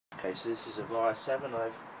Okay, so this is a Vire 7.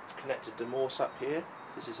 I've connected the morse up here.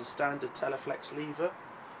 This is a standard teleflex lever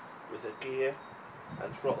with a gear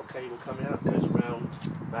and throttle cable coming out. Goes around,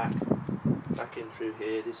 back in through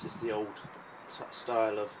here. This is the old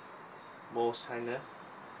style of morse hanger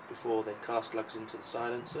before they cast lugs into the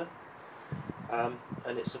silencer, and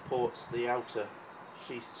it supports the outer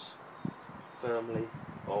sheaths firmly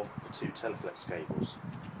of the two teleflex cables.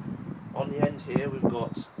 On the end here we've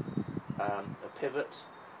got a pivot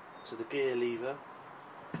to the gear lever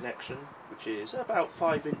connection, which is about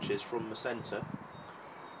 5 inches from the centre,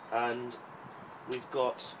 and we've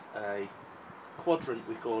got a quadrant,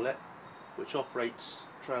 we call it, which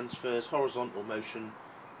transfers horizontal motion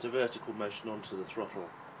to vertical motion onto the throttle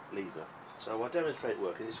lever. So I'll demonstrate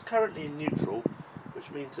working. It's currently in neutral,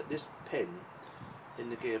 which means that this pin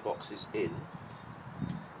in the gearbox is in,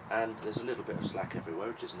 and there's a little bit of slack everywhere,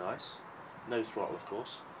 which is nice. No throttle, of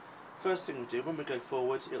course. First thing we do when we go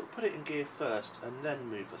forwards, it'll put it in gear first and then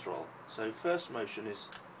move the throttle. So first motion is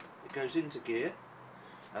it goes into gear,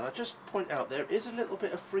 and I just point out there is a little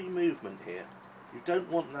bit of free movement here. You don't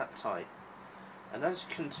want that tight. And as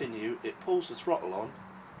you continue, it pulls the throttle on,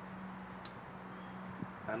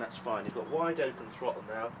 and that's fine. You've got wide open throttle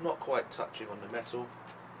now, not quite touching on the metal,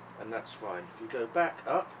 and that's fine. If you go back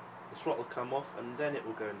up, the throttle will come off, and then it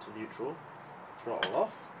will go into neutral. Throttle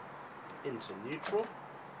off, into neutral,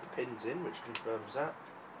 the pin's in, which confirms that,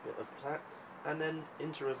 bit of plaque, and then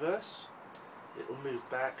into reverse, it will move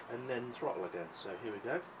back and then throttle again. So here we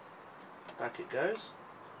go, back it goes,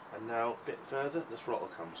 and now a bit further the throttle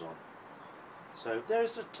comes on. So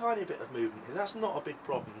there's a tiny bit of movement here. That's not a big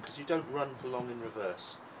problem because you don't run for long in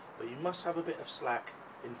reverse, but you must have a bit of slack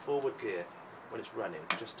in forward gear when it's running,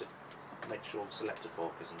 just to make sure the selector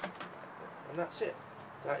fork isn't. And that's it.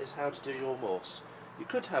 That is how to do your morse. You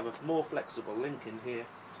could have a more flexible link in here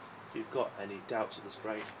if you've got any doubts of the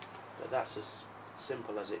strain, but that's as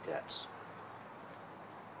simple as it gets.